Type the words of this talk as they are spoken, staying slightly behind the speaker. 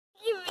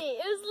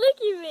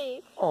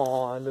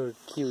Aw, little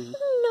cutie.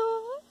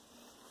 No.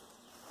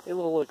 A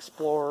little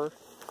explorer.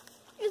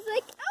 It's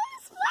like, I want to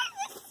explore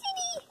this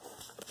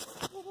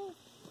city.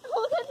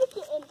 Oh, that's a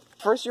kitten.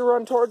 First you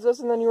run towards us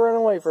and then you run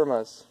away from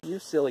us. You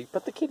silly.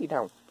 Put the kitty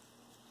down.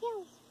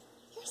 Yeah,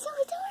 you're so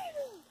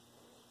adorable.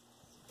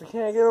 We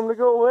can't get them to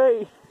go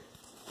away.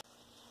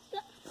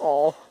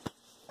 Aw.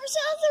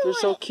 They're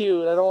so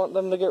cute. I don't want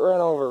them to get run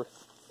over.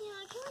 Yeah,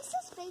 can we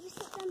just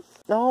babysit them?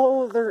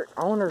 No, their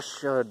owners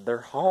should. They're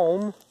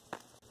home.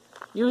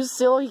 You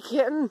silly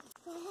kitten.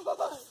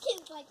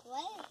 Kids like,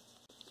 what?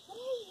 What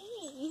are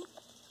you doing?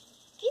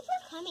 People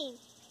are coming.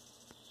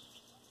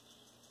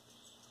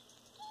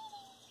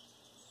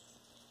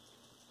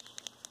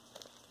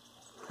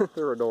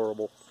 They're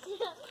adorable.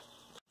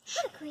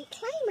 What a great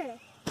climber.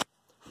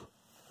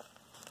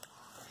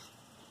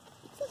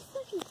 So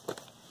fluffy.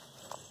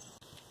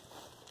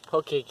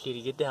 Okay,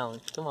 kitty, get down.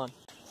 Come on.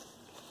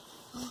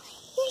 Oh,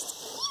 you're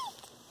so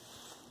cute.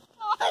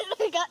 Oh,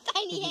 they got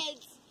tiny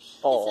heads.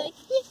 Oh. It's like,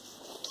 kitties,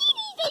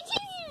 they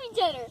chase each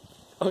other.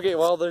 Okay,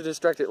 well, they're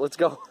distracted. Let's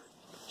go.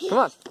 Come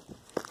on.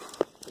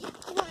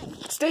 Come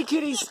on. Stay,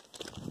 kitties.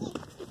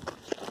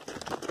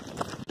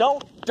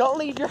 Don't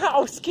leave your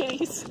house,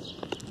 kitties.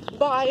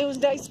 Bye, it was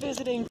nice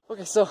visiting.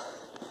 Okay, so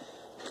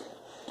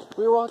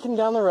we were walking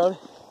down the road,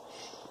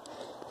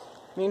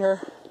 me and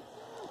her,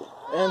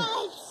 and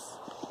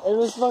it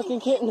was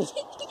fucking kittens.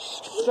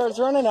 Starts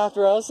running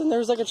after us, and there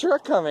was like a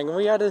truck coming, and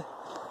we had to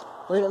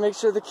make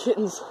sure the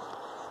kittens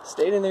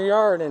stayed in their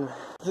yard, and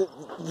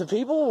the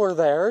people were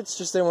there. It's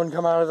just they wouldn't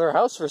come out of their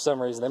house for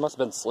some reason. They must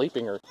have been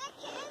sleeping or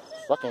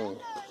fucking,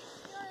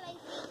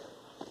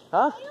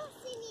 huh?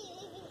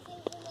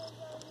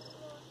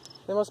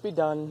 They must be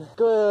done.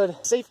 Good.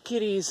 Safe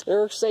kitties.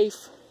 They're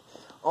safe.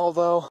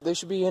 Although, they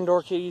should be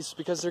indoor kitties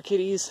because they're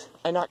kitties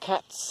and not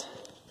cats.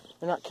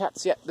 They're not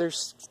cats yet. They're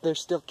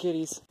still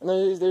kitties. And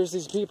there's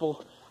these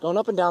people going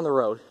up and down the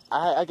road.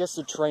 I guess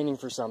they're training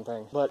for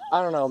something. But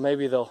I don't know.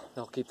 Maybe they'll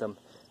keep them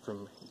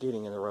from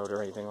getting in the road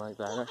or anything like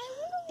that. I wonder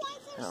why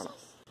they're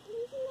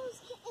leaving those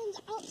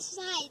kittens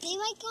outside. They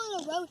might go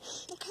on the road.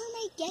 The car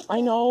might get them.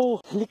 I know.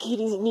 The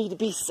kitties need to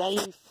be safe.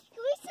 Can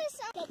we just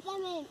get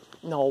them in?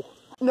 No.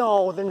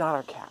 No, they're not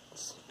our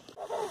cats.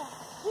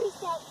 Please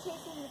stop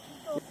chasing the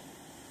people.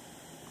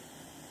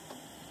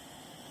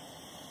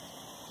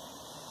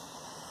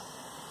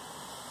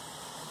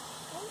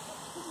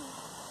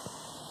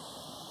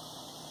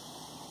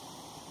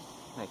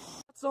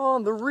 Nice. That's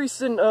on the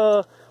recent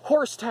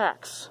horse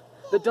tax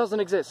that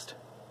doesn't exist.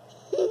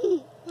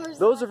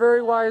 Those are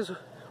very wise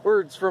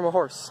words from a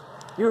horse.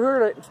 You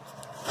heard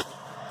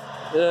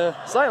it.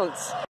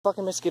 Silence.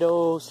 Fucking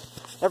mosquitoes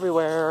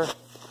everywhere.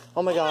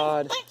 Oh my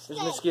god.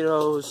 There's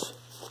mosquitoes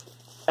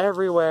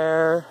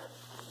everywhere.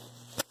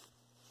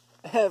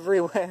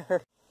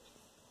 Everywhere.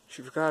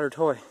 She forgot her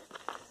toy.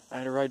 I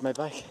had to ride my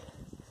bike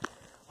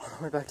all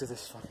the way back to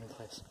this fucking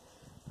place.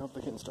 I hope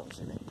the kittens don't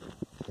see me.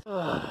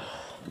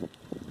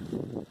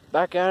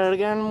 Back at it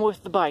again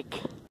with the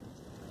bike.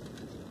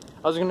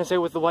 I was gonna say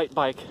with the white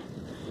bike,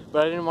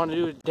 but I didn't want to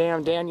do a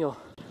damn Daniel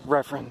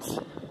reference.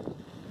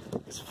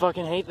 Because I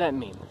fucking hate that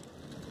meme.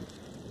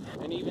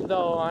 And even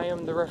though I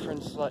am the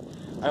reference,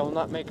 I will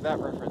not make that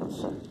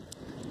reference.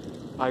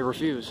 I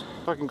refuse.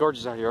 Fucking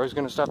gorgeous out here. I was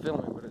gonna stop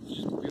filming, but it's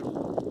just beautiful.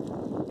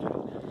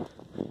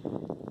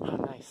 Oh,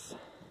 nice.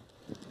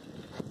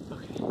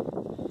 Okay.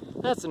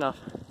 That's enough.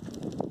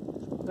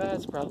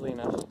 That's probably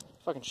enough.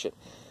 Fucking shit.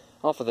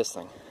 Off of this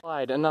thing.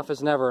 Enough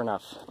is never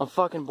enough. I'm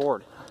fucking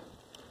bored.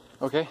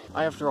 Okay?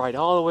 I have to ride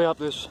all the way up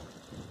this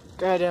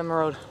goddamn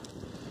road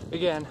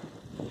again.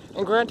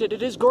 And granted,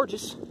 it is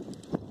gorgeous.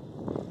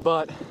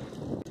 But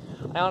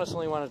I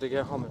honestly wanted to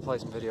get home and play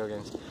some video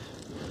games.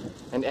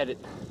 And edit.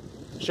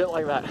 Shit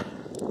like that.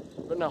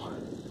 But no.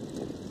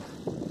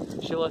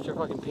 She left her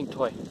fucking pink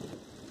toy.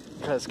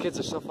 Because kids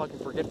are so fucking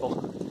forgetful.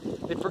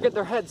 They'd forget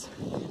their heads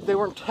if they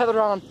weren't tethered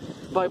on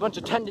by a bunch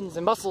of tendons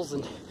and muscles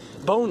and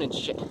bone and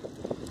shit.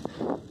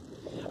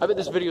 I bet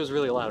this video is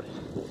really loud.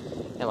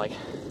 And like...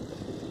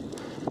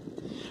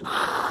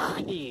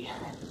 I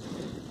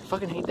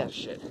fucking hate that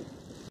shit.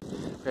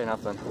 Okay,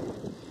 enough then.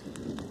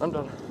 I'm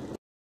done.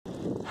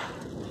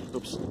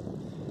 Oops.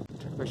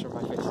 Take a picture of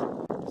my face.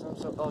 Because I'm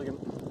so elegant.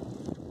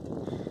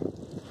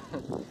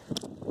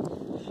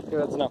 Okay,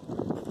 that's enough.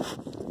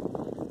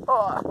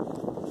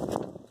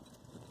 Oh!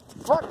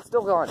 Fuck,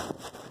 still going.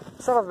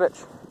 Son of a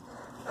bitch.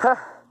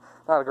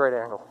 Not a great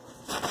angle.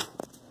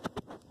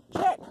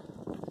 Shit!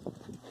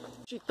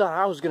 She thought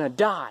I was gonna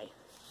die.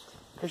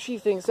 Because she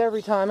thinks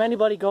every time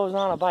anybody goes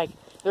on a bike,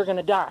 they're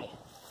gonna die.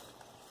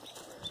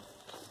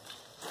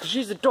 Because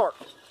she's a dork.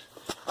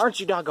 Aren't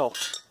you, doggo?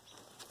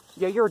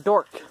 Yeah, you're a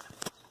dork.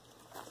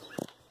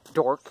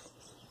 Dork.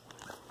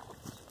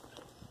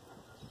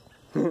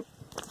 You're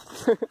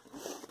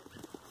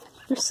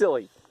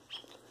silly.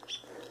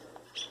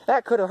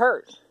 That could have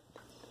hurt.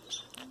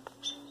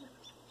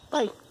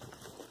 Bye.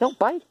 No,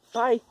 bye.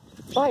 Bye.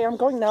 Bye, I'm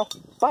going now.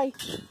 Bye.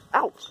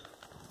 Ow.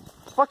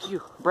 Fuck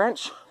you,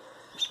 branch.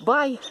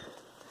 Bye.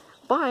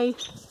 Bye.